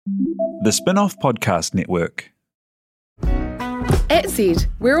The Spin-Off Podcast Network. At Zed,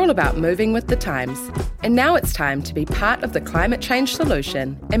 we're all about moving with the times. And now it's time to be part of the climate change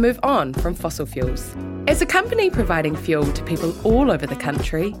solution and move on from fossil fuels. As a company providing fuel to people all over the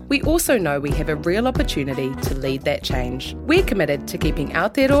country, we also know we have a real opportunity to lead that change. We're committed to keeping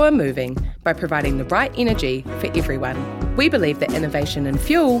Aotearoa moving by providing the right energy for everyone. We believe that innovation in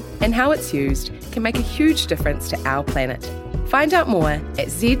fuel and how it's used can make a huge difference to our planet. Find out more at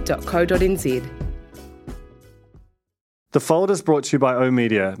z.co.nz. The Fold is brought to you by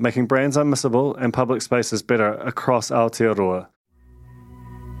oOh!media, making brands unmissable and public spaces better across Aotearoa.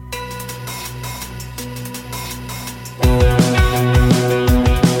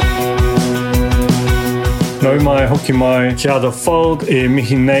 Nau mai hoki mai kia The Fold e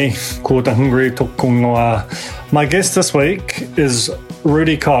mihi nei ko te hungry toko ngoa. My guest this week is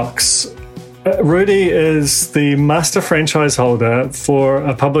Rudy Cox. Rudy is the master franchise holder for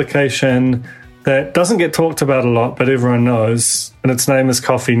a publication that doesn't get talked about a lot, but everyone knows, and its name is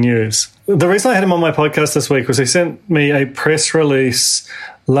Coffee News. The reason I had him on my podcast this week was he sent me a press release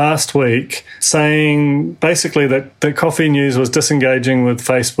last week saying basically that Coffee News was disengaging with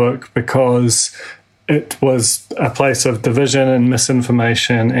Facebook because it was a place of division and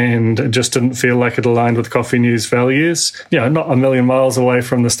misinformation, and it just didn't feel like it aligned with Coffee News values. You know, not a million miles away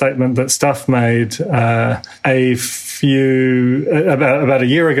from the statement that Stuff made about a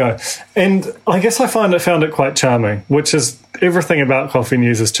year ago. And I guess I found it quite charming, which is everything about Coffee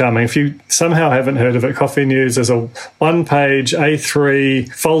News is charming. If you somehow haven't heard of it, Coffee News is a one-page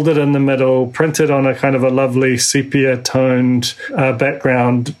A3, folded in the middle, printed on a kind of a lovely sepia-toned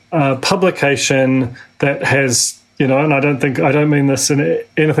background publication that has, you know, and I don't mean this in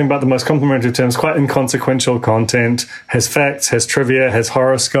anything but the most complimentary terms, quite inconsequential content, has facts, has trivia, has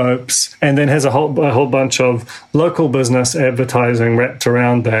horoscopes, and then has a whole bunch of local business advertising wrapped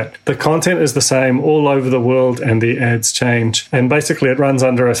around that. The content is the same all over the world and the ads change. And basically it runs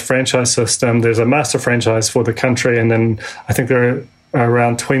under a franchise system. There's a master franchise for the country, and then I think there are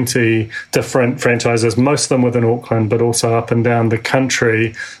around 20 different franchises, most of them within Auckland, but also up and down the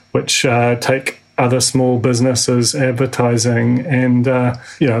country, which take other small businesses advertising and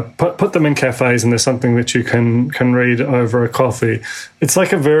put them in cafes, and there's something that you can read over a coffee. It's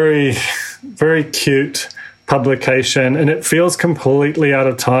like a very, very cute publication, and it feels completely out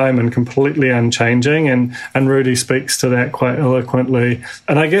of time and completely unchanging, and Rudy speaks to that quite eloquently.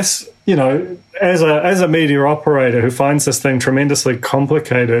 And I guess, you know, as a media operator who finds this thing tremendously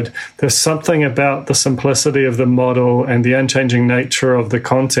complicated, there's something about the simplicity of the model and the unchanging nature of the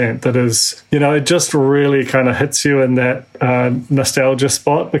content that is, you know, it just really kind of hits you in that nostalgia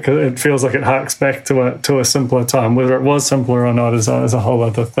spot, because it feels like it harks back to a simpler time. Whether it was simpler or not is a whole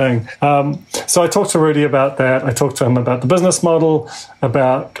other thing. So I talked to Rudy about that. I talked to him about the business model,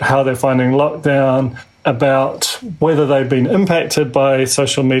 about how they're finding lockdown, about whether they've been impacted by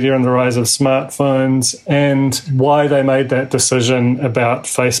social media and the rise of smartphones, and why they made that decision about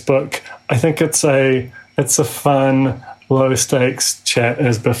Facebook. I think it's a fun, low-stakes chat,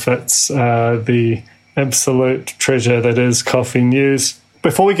 as befits the absolute treasure that is Coffee News.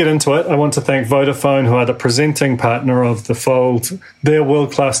 Before we get into it, I want to thank Vodafone, who are the presenting partner of The Fold. Their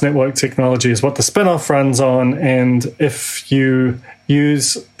world-class network technology is what the Spin-Off runs on, and if you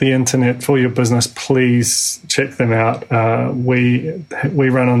use the internet for your business, please check them out. We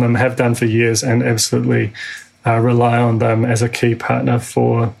run on them, have done for years, and absolutely rely on them as a key partner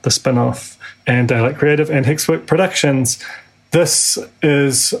for the Spin-Off and Daylight Creative and Hexwork Productions. This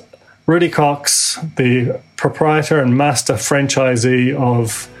is Rudy Cox, the proprietor and master franchisee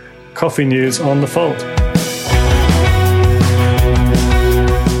of Coffee News on The Fold.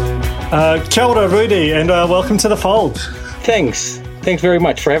 Kia ora, Rudy, and welcome to The Fold. Thanks very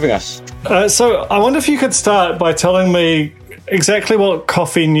much for having us. So I wonder if you could start by telling me exactly what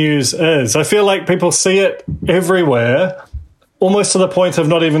Coffee News is. I feel like people see it everywhere, almost to the point of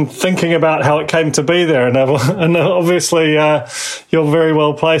not even thinking about how it came to be there. And obviously you're very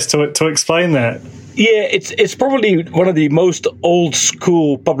well placed to explain that. Yeah, it's probably one of the most old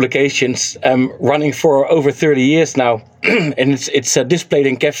school publications, running for over 30 years now. And it's displayed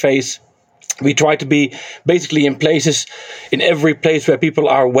in cafes. We try to be basically in every place where people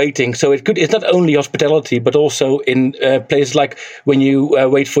are waiting. So it's not only hospitality, but also in places like when you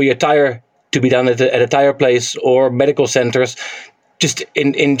wait for your tire to be done at a tire place, or medical centers, just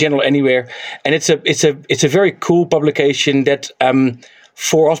in general anywhere. And it's a very cool publication that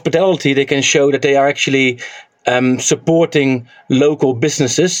for hospitality they can show that they are actually supporting local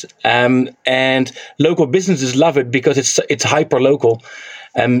businesses, and local businesses love it because it's hyper local.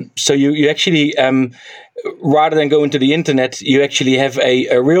 So you actually, rather than going to the internet, you actually have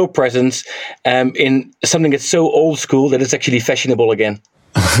a real presence in something that's so old school that it's actually fashionable again.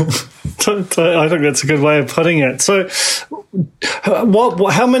 I think that's a good way of putting it. So,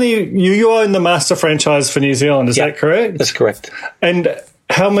 how many you own the master franchise for New Zealand? Is that correct? That's correct. And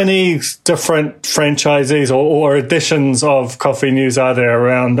how many different franchisees or editions of Coffee News are there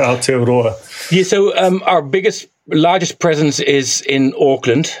around Aotearoa? Yeah, so our largest presence is in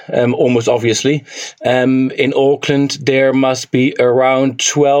Auckland, almost obviously. In Auckland, there must be around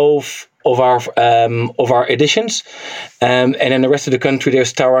 12 of our editions, and in the rest of the country,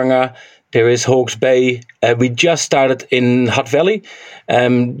 there's Tauranga, there is Hawke's Bay. We just started in Hutt Valley.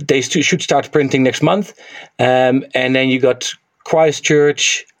 They should start printing next month, and then you got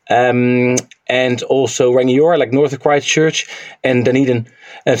Christchurch, and also Rangiora, like north of Christchurch, and Dunedin.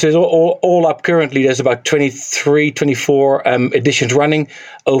 And so it's all up currently. There's about 23, 24 editions running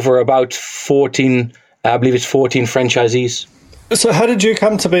over about 14, I believe it's 14 franchisees. So how did you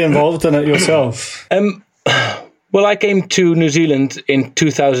come to be involved in it yourself? Well, I came to New Zealand in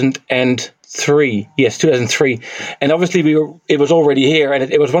 2003. Yes, 2003. And obviously it was already here. And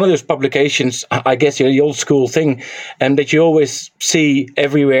it was one of those publications, I guess, the old school thing, that you always see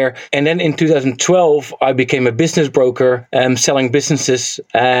everywhere. And then in 2012, I became a business broker, selling businesses.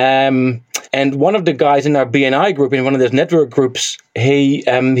 And one of the guys in our BNI group, in one of those network groups, he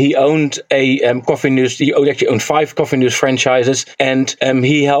owned a Coffee News. He actually owned 5 Coffee News franchises, and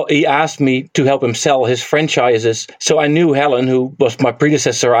he asked me to help him sell his franchises. So I knew Helen, who was my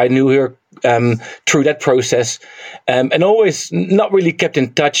predecessor. I knew her through that process, and always not really kept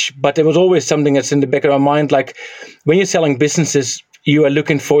in touch. But there was always something that's in the back of my mind, like when you're selling businesses, you are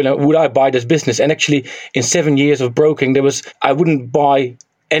looking for, would I buy this business? And actually, in 7 years of broking, I wouldn't buy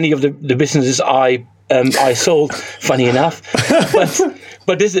any of the businesses I sold, funny enough.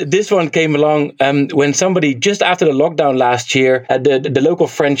 But this one came along when somebody, just after the lockdown last year, the local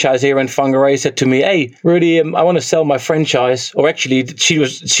franchise here in Whangarei said to me, "Hey, Rudy, I want to sell my franchise." Or actually,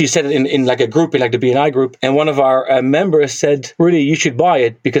 she said it in like a group, in like the BNI group. And one of our members said, "Rudy, you should buy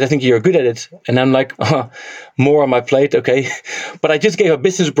it because I think you're good at it." And I'm like, more on my plate, okay. But I just gave up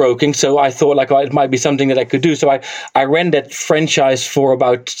business broking, so I thought it might be something that I could do. So I ran that franchise for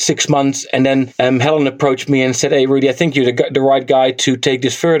about 6 months, and then Helen approached me and said, "Hey, Rudy, I think you're the right guy to take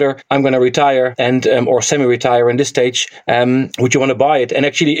this further. I'm going to retire and or semi-retire in this stage. Would you want to buy it?" And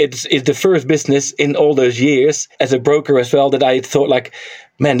actually, it's the first business in all those years as a broker as well that I thought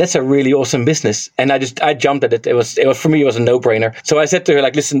man, that's a really awesome business. And I jumped at it. It was for me, it was a no-brainer. So I said to her,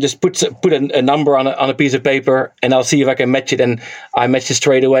 listen, just put a number on a piece of paper, and I'll see if I can match it. And I matched it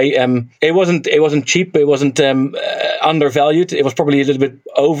straight away. It wasn't cheap. It wasn't undervalued. It was probably a little bit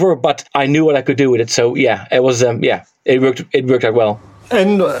over, but I knew what I could do with it. So yeah, it was it worked out well.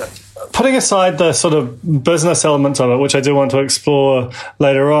 And putting aside the sort of business elements of it, which I do want to explore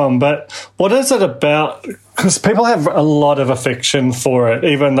later on, but what is it about? Because people have a lot of affection for it,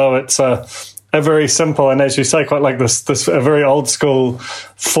 even though it's a very simple and, as you say, quite like this a very old school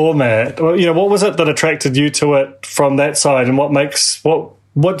format. What was it that attracted you to it from that side, and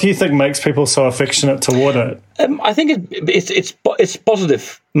what do you think makes people so affectionate toward it? I think it's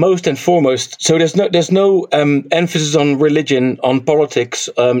positive, most and foremost. So there's no emphasis on religion, on politics,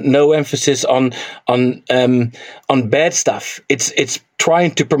 no emphasis on bad stuff. It's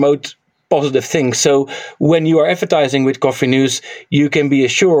trying to promote positive things. So when you are advertising with Coffee News, you can be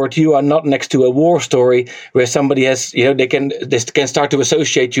assured you are not next to a war story where somebody has, they can start to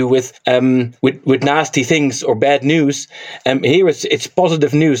associate you with nasty things or bad news. Here it's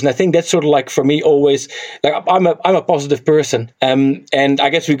positive news, and I think that's sort of like, for me, always, like, I'm a positive person, and I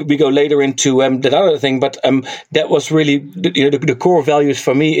guess we go later into that other thing, but that was really the core values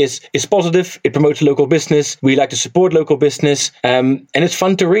for me is positive. It promotes local business. We like to support local business, and it's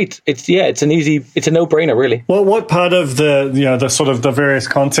fun to read. It's a no-brainer, really. Well, what part of the sort of the various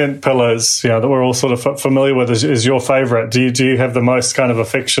content pillars, that we're all sort of familiar with is your favorite? Do you have the most kind of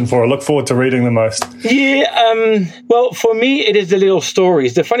affection for, or look forward to reading the most? Yeah, well, for me, it is the little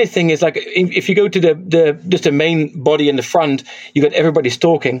stories. The funny thing is, like, if you go to the main body in the front, you got everybody's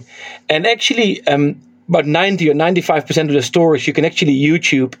talking, and actually, about 90 or 95% of the stories you can actually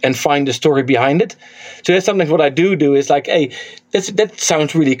YouTube and find the story behind it. So that's something what I do is like, hey, that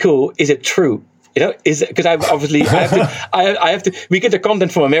sounds really cool. Is it true? Is it, because I have to. We get the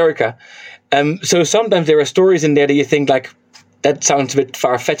content from America, so sometimes there are stories in there that you think like that sounds a bit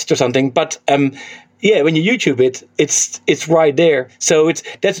far fetched or something, but yeah, when you YouTube it, it's right there. So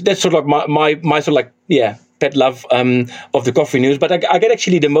that's sort of my sort of like, yeah. pet love of the Coffee News. But I get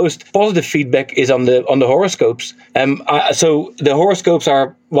actually the most positive feedback is on the horoscopes. So the horoscopes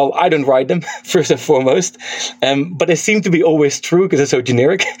are, well, I don't write them first and foremost, but they seem to be always true because they're so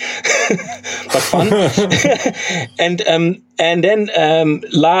generic, but fun. And then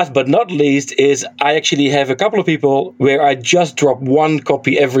last but not least is I actually have a couple of people where I just drop one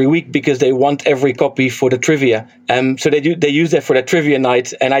copy every week because they want every copy for the trivia. So they use that for the trivia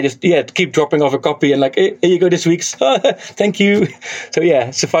night, and I just keep dropping off a copy and like, hey, here you go this week's. Thank you. So yeah,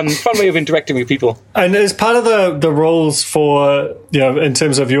 it's a fun way of interacting with people. And as part of the rules for, in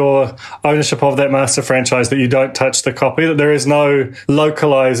terms of your ownership of that master franchise, that you don't touch the copy, that there is no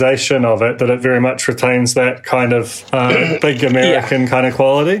localization of it, that it very much retains that kind of big American kind of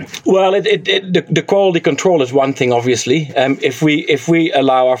quality? Well, the quality control is one thing, obviously. If we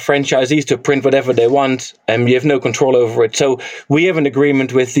allow our franchisees to print whatever they want, you have no control over it. So we have an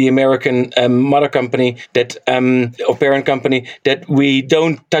agreement with the American mother company that or parent company that we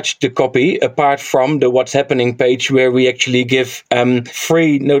don't touch the copy apart from the What's Happening page, where we actually give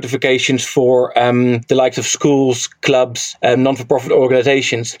free notifications for the likes of schools, clubs, non-for-profit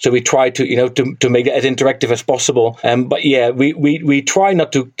organizations. So we try to make it as interactive as possible. But yeah, we try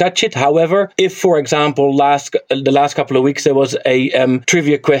not to touch it. However, if, for example, the last couple of weeks there was a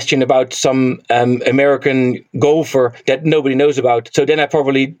trivia question about some American golfer that nobody knows about, so then I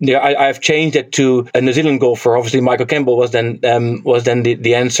probably I've changed it to a New Zealand golfer. Obviously, Michael Campbell was then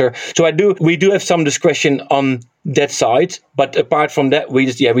the answer. So we do have some discretion on that side, but apart from that, we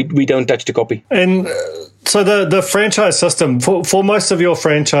don't touch the copy. And so the franchise system for most of your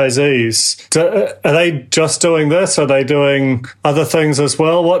franchisees, are they just doing this? Are they doing other things as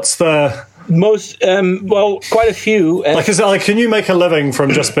well? What's the most? Quite a few. Can you make a living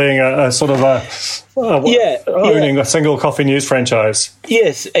from just being a sort of owning a single Coffee News franchise?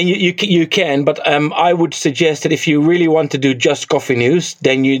 Yes, and you can, but I would suggest that if you really want to do just Coffee News,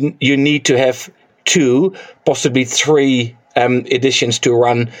 then you need to have 2, possibly 3 editions to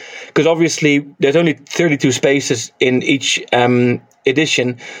run, because obviously there's only 32 spaces in each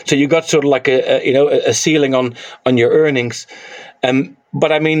edition, so you got sort of like a ceiling on your earnings.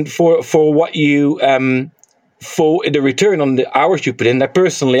 But I mean, for what you for the return on the hours you put in, I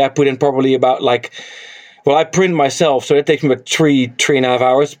put in probably about I print myself, so that takes me about 3.5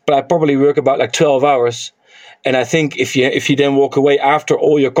 hours, but I probably work about 12 hours. And I think if you then walk away after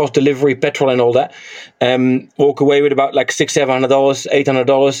all your cost, delivery, petrol, and all that, walk away with about $600-700,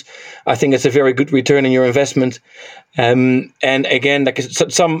 $800, I think it's a very good return on your investment. And again,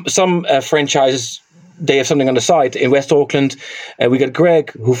 some franchises, they have something on the side. In West Auckland, we got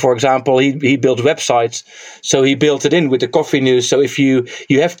Greg, who, for example, he builds websites, so he built it in with the Coffee News. So if you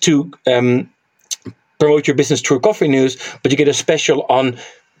have to promote your business through Coffee News, but you get a special on.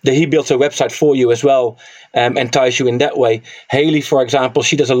 He builds a website for you as well, and ties you in that way. Haley, for example,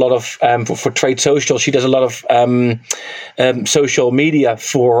 she does a lot of for Trade Social. She does a lot of social media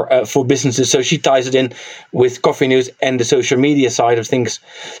for businesses. So she ties it in with Coffee News and the social media side of things.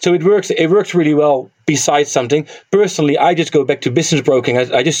 So it works. It works really well. Besides something, personally, I just go back to business broking.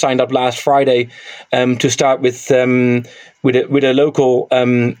 I just signed up last Friday to start with a local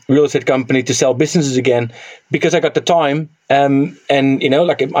real estate company to sell businesses again, because I got the time, and I'm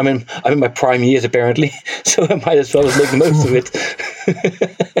in my prime years apparently, so I might as well make the most of it.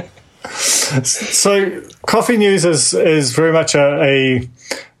 So Coffee News is very much a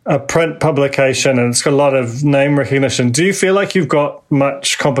print publication, and it's got a lot of name recognition. Do you feel like you've got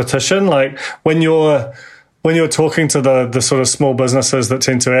much competition? Like when you're talking to the sort of small businesses that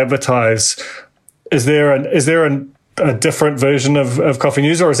tend to advertise, is there a different version of Coffee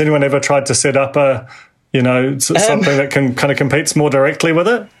News, or has anyone ever tried to set up something that can kind of competes more directly with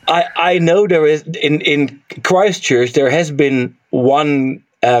it? I know there is in Christchurch. There has been one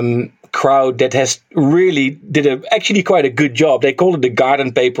crowd that has really did actually quite a good job. They called it the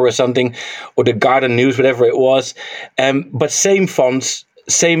Garden Paper or something, or the Garden News, whatever it was. But same fonts,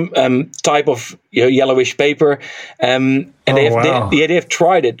 same type of yellowish paper, and they have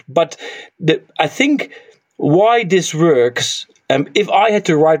tried it. But I think why this works. If I had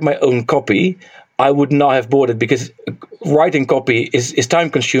to write my own copy, I would not have bought it, because writing copy is time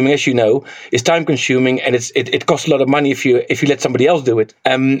consuming, as you know. It's time consuming, and it costs a lot of money if you let somebody else do it.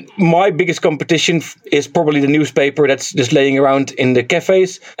 My biggest competition is probably the newspaper that's just laying around in the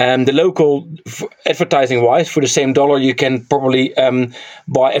cafes. The local, advertising wise, for the same dollar, you can probably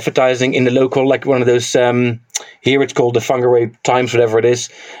buy advertising in the local, like one of those. Here it's called the Whangarei Times, whatever it is,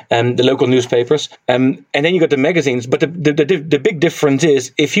 the local newspapers. And then you got the magazines. But the big difference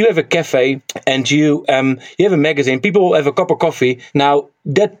is, if you have a cafe and you have a magazine, people people have a cup of coffee. Now,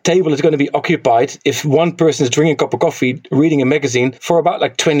 that table is going to be occupied if one person is drinking a cup of coffee, reading a magazine for about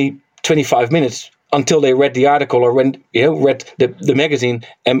like 20, 25 minutes until they read the article or read the magazine.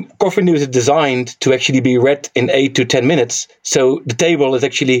 Coffee News is designed to actually be read in 8 to 10 minutes. So the table is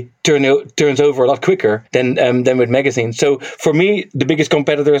actually turns over a lot quicker than with magazines. So for me, the biggest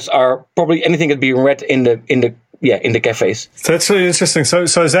competitors are probably anything that's being read in the cafes. So that's really interesting. So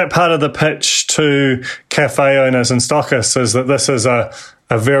is that part of the pitch to cafe owners and stockists, is that this is a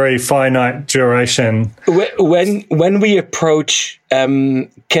very finite duration? When we approach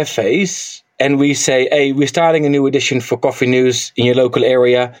cafes and we say, hey, we're starting a new edition for Coffee News in your local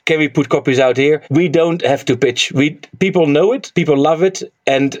area, can we put copies out here? We don't have to pitch. People know it, people love it,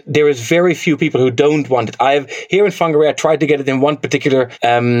 and there is very few people who don't want it. Here in Whangarei, I tried to get it in one particular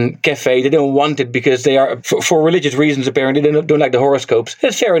cafe. They don't want it because they are, for religious reasons, apparently, they don't like the horoscopes.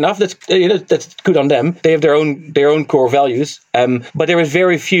 That's fair enough. That's good on them. They have their own core values. But there is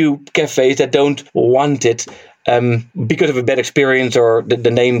very few cafes that don't want it. Because of a bad experience or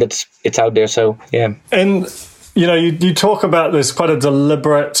the name it's out there. So, yeah. And, you talk about there's quite a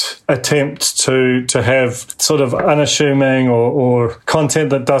deliberate attempt to have sort of unassuming or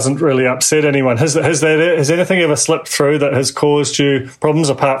content that doesn't really upset anyone. Has anything ever slipped through that has caused you problems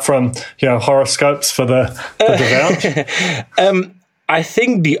apart from, horoscopes for the devout? I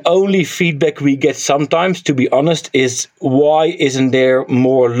think the only feedback we get sometimes, to be honest, is why isn't there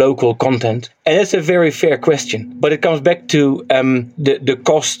more local content? And that's a very fair question. But it comes back to the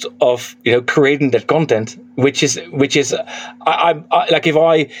cost of creating that content, which is I like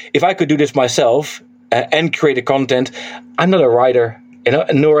if I could do this myself and create a content, I'm not a writer,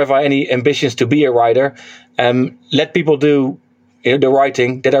 nor have I any ambitions to be a writer. Let people do the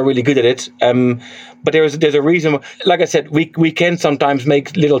writing that are really good at it. But there's a reason. Like I said, we can sometimes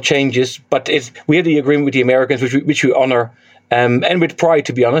make little changes, but we have the agreement with the Americans, which we honor, and with pride,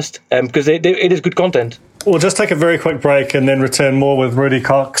 to be honest, because it is good content. We'll just take a very quick break and then return more with Rudy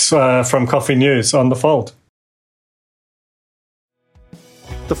Cox from Coffee News on The Fold.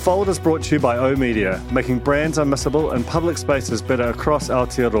 The Fold is brought to you by oOh!media, making brands unmissable and public spaces better across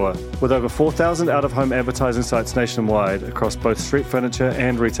Aotearoa, with over 4,000 out-of-home advertising sites nationwide across both street furniture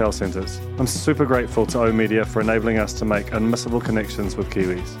and retail centres. I'm super grateful to oOh!media for enabling us to make unmissable connections with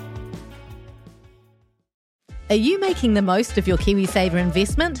Kiwis. Are you making the most of your KiwiSaver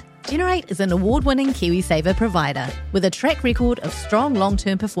investment? Generate is an award-winning KiwiSaver provider with a track record of strong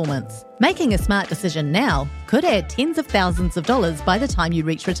long-term performance. Making a smart decision now could add tens of thousands of dollars by the time you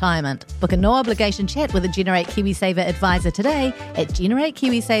reach retirement. Book a no-obligation chat with a Generate KiwiSaver advisor today at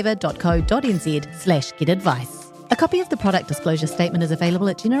generatekiwisaver.co.nz/get-advice. A copy of the product disclosure statement is available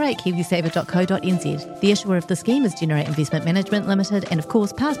at generatekiwisaver.co.nz. The issuer of the scheme is Generate Investment Management Limited, and of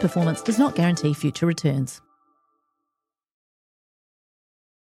course, past performance does not guarantee future returns.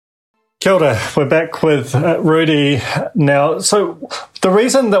 Kia ora. We're back with Rudy now. So the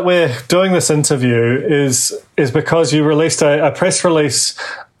reason that we're doing this interview is because you released a press release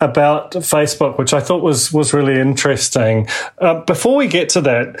about Facebook, which I thought was really interesting. Before we get to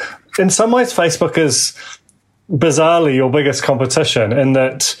that, in some ways Facebook is bizarrely your biggest competition in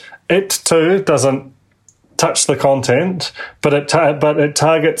that it too doesn't touch the content, but it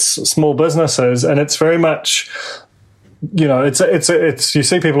targets small businesses, and it's very much, it's you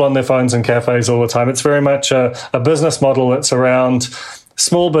see people on their phones in cafes all the time. It's very much a business model that's around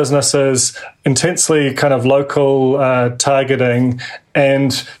small businesses, intensely kind of local targeting,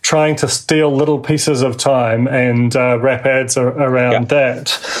 and trying to steal little pieces of time and wrap ads around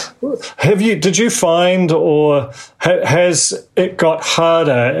that. Did you find, or has it got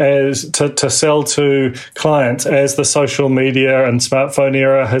harder to sell to clients as the social media and smartphone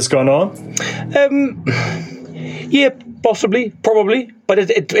era has gone on? Yeah, possibly, probably, but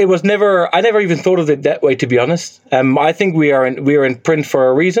it was never. I never even thought of it that way, to be honest. I think we are in print for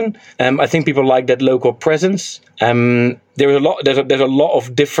a reason. I think people like that local presence. There's a lot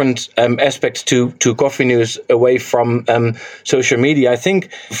of different aspects to Coffee News away from social media. I think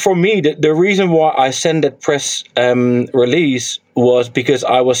for me, the reason why I sent that press release was because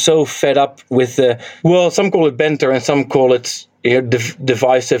I was so fed up with some call it banter and some call it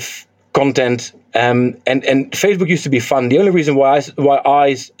divisive content. And Facebook used to be fun. The only reason why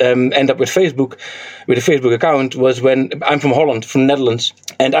I end up with Facebook, with a Facebook account, was when I'm from Holland, from the Netherlands,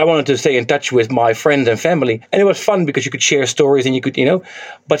 and I wanted to stay in touch with my friends and family. And it was fun because you could share stories and you could,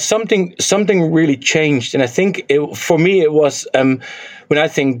 but something really changed. And I think for me, it was, when I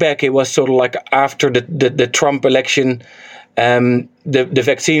think back, it was sort of like after the Trump election. The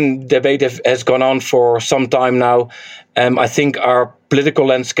vaccine debate has gone on for some time now. I think our political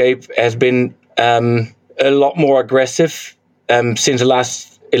landscape has been a a lot more aggressive since the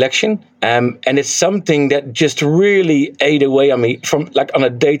last election. And it's something that just really ate away on me from like on a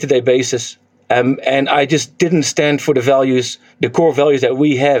day-to-day basis. And I just didn't stand for the values, the core values that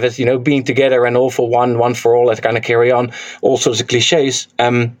we have as, being together and all for one for all, that kind of carry on, all sorts of cliches.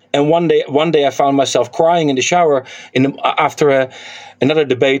 And one day I found myself crying in the shower after another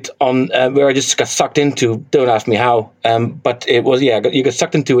debate on where I just got sucked into. Don't ask me how, but it was, you got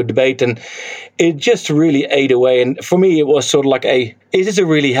sucked into a debate, and it just really ate away. And for me, it was sort of like is this a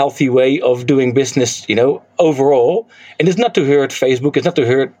really healthy way of doing business, overall? And it's not to hurt Facebook, it's not to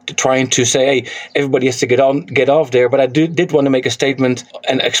hurt trying to say, hey, everybody has to get off there. But I did want to make a statement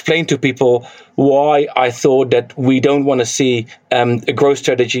and explain to people why I thought that we don't want to see a growth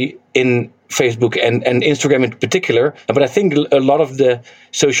strategy in Facebook and Instagram in particular. But I think a lot of the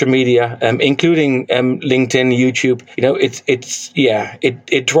social media, including LinkedIn, YouTube,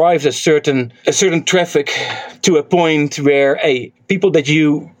 it drives a certain traffic to a point where, people that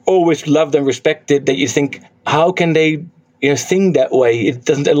you always loved and respected, that you think, how can they think that way? It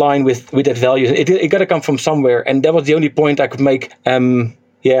doesn't align with that value. It got to come from somewhere, and that was the only point I could make. And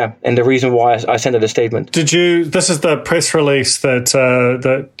the reason why I sent out a statement. This is the press release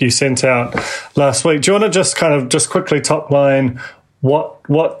that you sent out last week. Do you want to just quickly top line what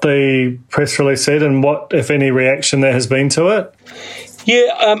the press release said and what, if any, reaction there has been to it?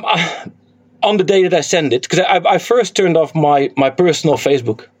 Yeah, on the day that I sent it, because I first turned off my personal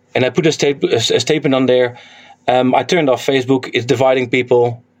Facebook, and I put a statement on there. I turned off Facebook. It's dividing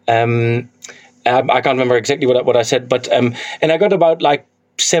people. I can't remember exactly what I said, but and I got about like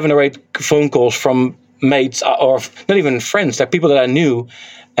 7 or 8 phone calls from mates, or not even friends, like people that I knew,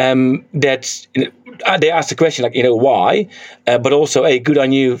 that they asked the question, like, why? But also, hey, good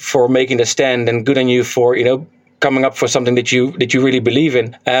on you for making the stand, and good on you for, coming up for something that you really believe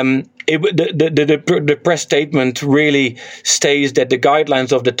in. The press statement really states that the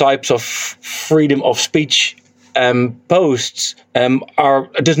guidelines of the types of freedom of speech posts are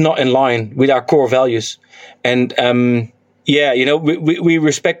just not in line with our core values. And we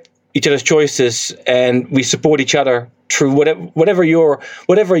respect each other's choices, and we support each other through whatever your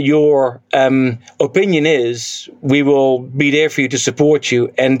opinion is. We will be there for you to support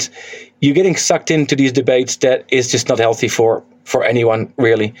you. And you're getting sucked into these debates that is just not healthy for anyone,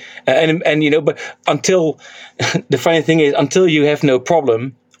 really. But until the funny thing is, until you have no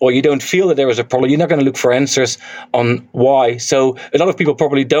problem, or you don't feel that there is a problem, you're not going to look for answers on why. So a lot of people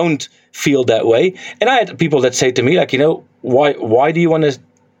probably don't feel that way. And I had people that say to me, like, why do you want to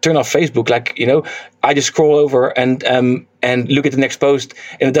turn off Facebook? Like, I just scroll over and look at the next post,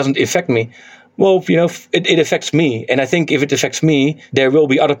 and it doesn't affect me. Well, it affects me. And I think if it affects me, there will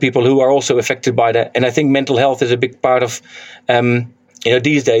be other people who are also affected by that. And I think mental health is a big part of,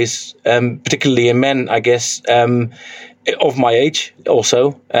 these days, particularly in men, I guess, of my age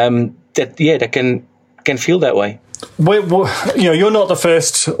also, that can feel that way. You're not the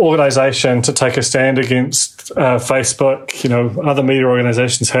first organisation to take a stand against Facebook. Other media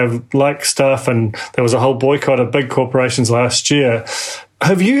organisations have like stuff, and there was a whole boycott of big corporations last year.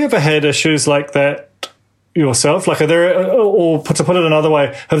 Have you ever had issues like that yourself? Like, are there, or to put it another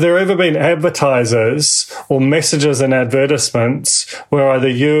way, have there ever been advertisers or messages in advertisements where either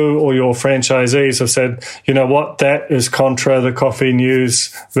you or your franchisees have said, you know what, that is contra the Coffee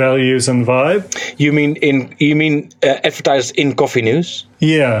News values and vibe? You mean advertisers in Coffee News?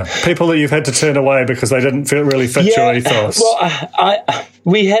 Yeah, people that you've had to turn away because they didn't really fit your ethos. Well,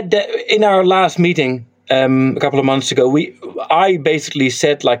 we had that in our last meeting a couple of months ago. I basically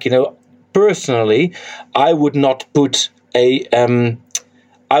said, like, personally, I would not put an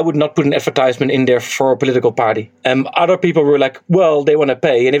advertisement in there for a political party. Other people were like, well, they want to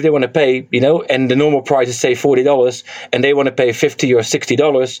pay, and if they want to pay, and the normal price is say $40, and they want to pay $50 or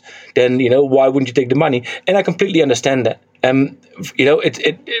 $60, then why wouldn't you take the money? And I completely understand that.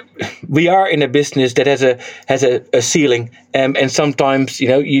 We are in a business that has a ceiling, and sometimes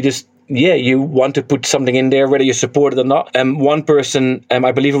you just. Yeah, you want to put something in there, whether you support it or not. One person,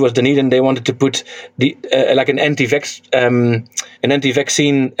 I believe it was Dunedin, they wanted to put an anti-vaccine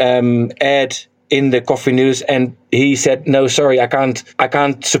ad in the Coffee News, and he said, "No, sorry, I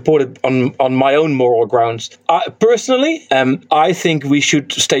can't support it on my own moral grounds." Personally, I think we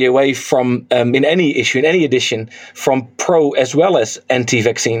should stay away from in any issue, in any edition, from pro as well as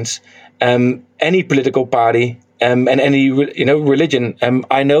anti-vaccines. Any political party. And any religion.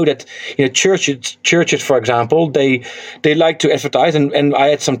 I know that churches, for example, they like to advertise, and I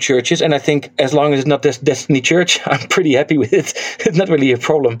had some churches, and I think as long as it's not this Destiny Church, I'm pretty happy with it. It's not really a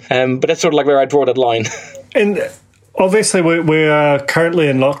problem. But that's sort of like where I draw that line. And obviously we are currently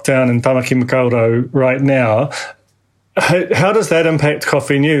in lockdown in Tamaki Makaurau right now. How does that impact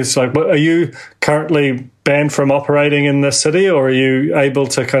Coffee News? Like, are you currently banned from operating in the city, or are you able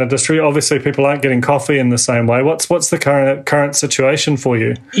to kind of distribute? Obviously, people aren't getting coffee in the same way. What's the current situation for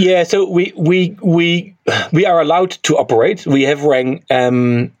you? Yeah, so we are allowed to operate. We have rang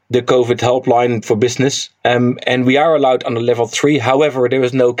the COVID helpline for business, and we are allowed under level 3. However, there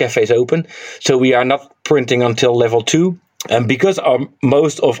is no cafes open, so we are not printing until level 2. Because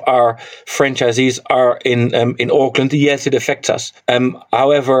most of our franchisees are in Auckland, yes, it affects us.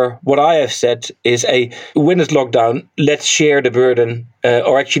 However, what I have said is when it's lockdown, let's share the burden.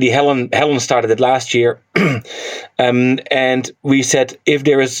 Or actually, Helen started it last year, and we said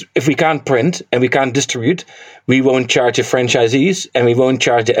if we can't print and we can't distribute, we won't charge the franchisees and we won't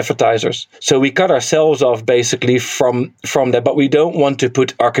charge the advertisers. So we cut ourselves off basically from that. But we don't want to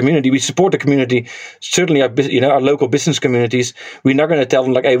put our community. We support the community, certainly our local business communities. We're not going to tell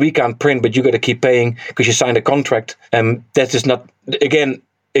them like, hey, we can't print, but you got to keep paying because you signed a contract. That's just not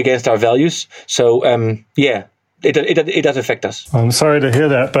against our values. So It does affect us. I'm sorry to hear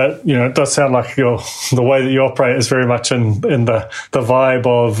that, but it does sound like the way that you operate is very much in the vibe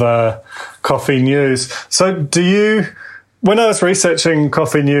of Coffee News. So when I was researching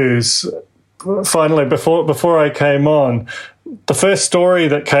Coffee News, finally before I came on, the first story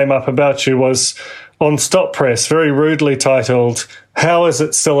that came up about you was on Stop Press, very rudely titled, "How is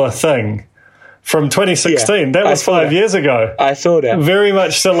it still a thing?" From 2016. Yeah, that was 5 years ago. I saw that. Very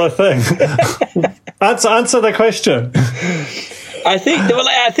much still a thing. Answer the question. I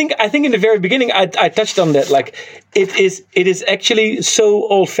think in the very beginning I touched on that. Like it is actually so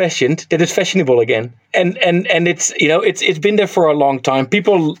old fashioned that it's fashionable again. And it's it's been there for a long time.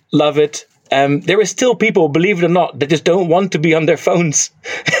 People love it. There is still people, believe it or not, that just don't want to be on their phones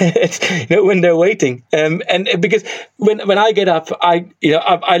when they're waiting. And because when I get up, I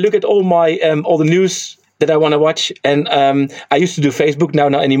look at all my all the news that I want to watch, and I used to do Facebook, now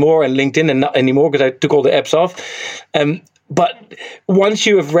not anymore, and LinkedIn, and not anymore because I took all the apps off. But once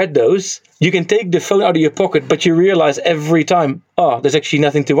you have read those, you can take the phone out of your pocket, but you realize every time, there's actually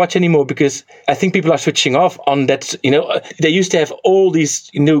nothing to watch anymore, because I think people are switching off on that. They used to have all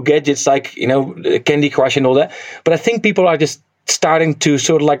these new gadgets like, Candy Crush and all that. But I think people are just starting to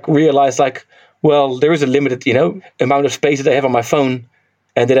sort of like realize like, well, there is a limited, amount of space that I have on my phone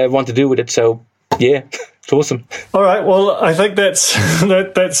and that I want to do with it. So, yeah. It's awesome. All right. Well, I think that's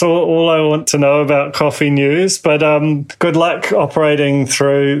all I want to know about Coffee News. But good luck operating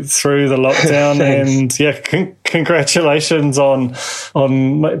through the lockdown, and congratulations on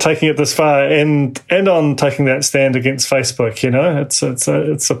taking it this far, and on taking that stand against Facebook. It's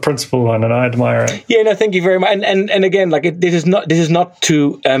a principled one, and I admire it. Yeah, no, thank you very much. And again, like this is not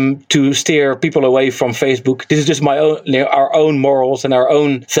to steer people away from Facebook. This is just my own, our own morals and our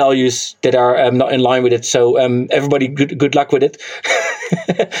own values that are not in line with it. So everybody, good luck with it.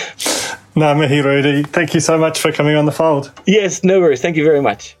 Ngā mihi, Rudy. Thank you so much for coming on The Fold. Yes, no worries. Thank you very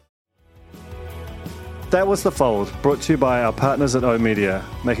much. That was The Fold, brought to you by our partners at oOh!media,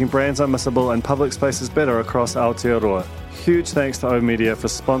 making brands unmissable and public spaces better across Aotearoa. Huge thanks to oOh!media for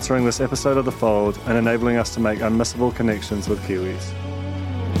sponsoring this episode of The Fold and enabling us to make unmissable connections with Kiwis.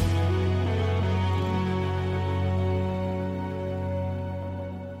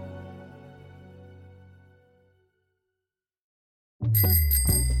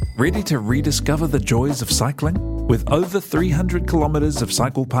 Ready to rediscover the joys of cycling? With over 300 kilometres of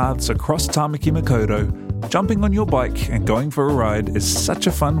cycle paths across Tamaki Makaurau, jumping on your bike and going for a ride is such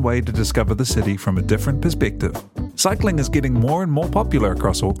a fun way to discover the city from a different perspective. Cycling is getting more and more popular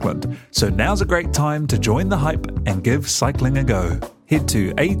across Auckland, so now's a great time to join the hype and give cycling a go. Head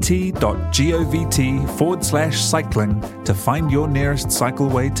to at.govt/cycling to find your nearest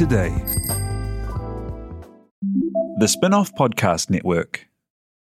cycleway today. The Spin-off Podcast Network.